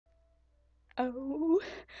Oh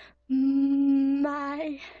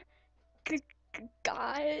my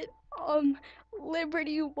God.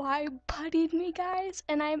 Libertyy buddied me, guys,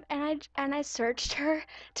 and I searched her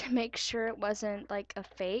to make sure it wasn't like a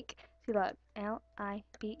fake. See, look,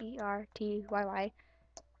 Libertyy.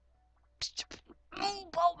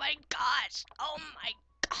 Oh my gosh! Oh my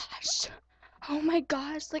gosh! Oh my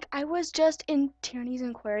gosh! Like, I was just in Tierney's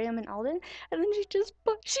Aquarium in Alden, and then she just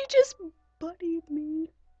buddied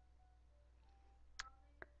me.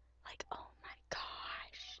 Like, oh my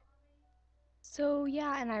gosh! So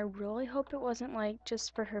yeah, and I really hope it wasn't like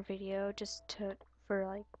just for her video, for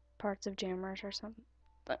like parts of jammers or something.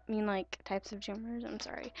 I mean, like types of jammers. I'm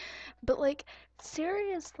sorry, but like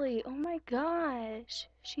seriously, oh my gosh,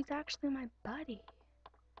 she's actually my buddy.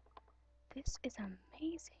 This is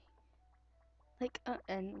amazing. Like,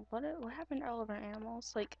 and what happened to all of our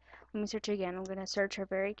animals? Like, let me search again. I'm gonna search her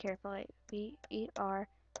very carefully.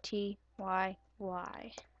 Bertyy.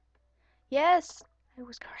 Yes, I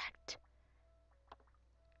was correct.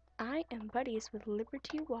 I am buddies with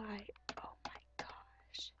Libertyy. Oh my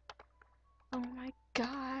gosh. Oh my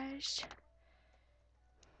gosh.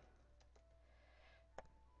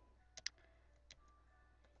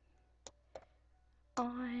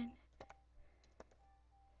 On.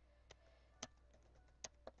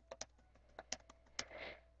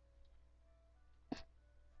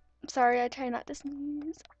 Sorry, I try not to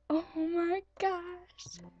sneeze. Oh my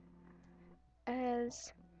gosh.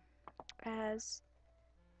 As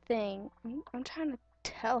thing. I'm trying to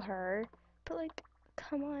tell her, but like,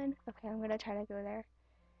 come on. Okay, I'm gonna try to go there.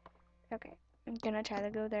 Okay, I'm gonna try to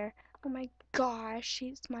go there. Oh my gosh,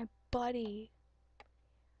 she's my buddy.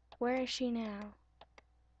 Where is she now?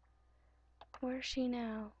 Where is she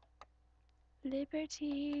now?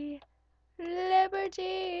 Libertyy.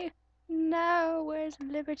 Libertyy. No, where's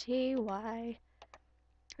Libertyy?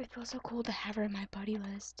 It feels so cool to have her in my buddy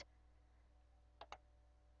list.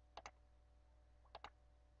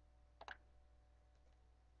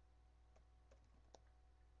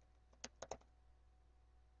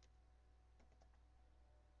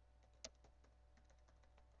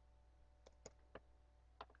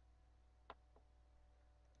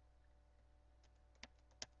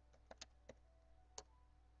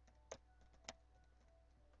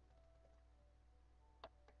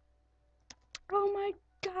 Oh my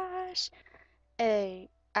gosh. Hey,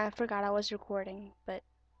 I forgot I was recording, but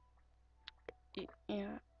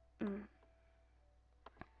yeah.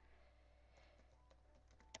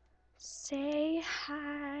 Say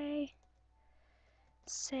hi.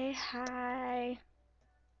 Say hi.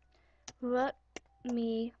 Look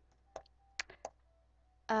me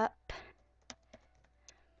up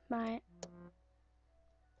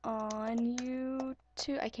on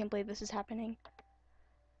YouTube. I can't believe this is happening.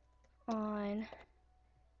 On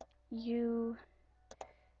YouTube.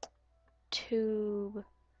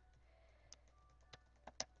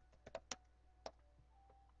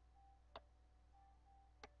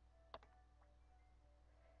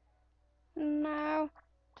 No.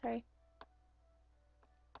 Sorry.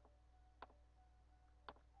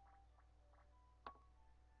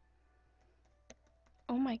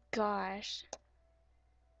 Oh my gosh.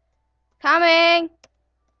 Coming!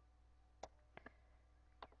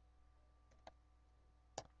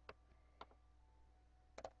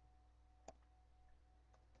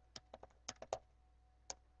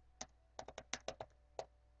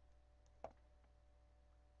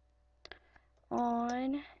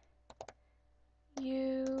 On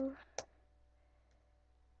you,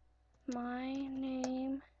 my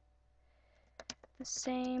name, the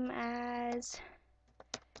same as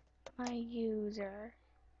my user.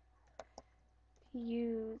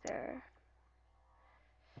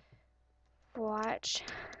 Watch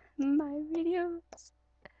my videos.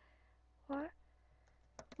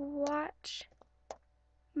 Watch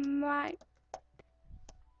my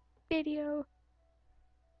video.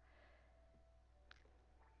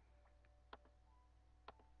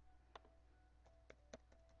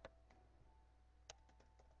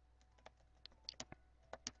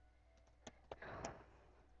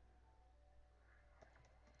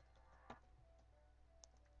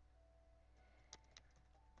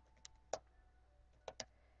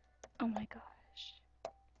 Oh my gosh.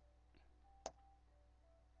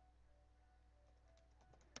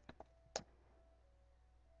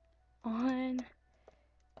 On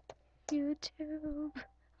YouTube.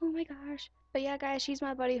 Oh my gosh. But yeah, guys, she's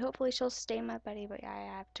my buddy. Hopefully she'll stay my buddy. But yeah,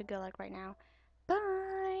 I have to go like right now.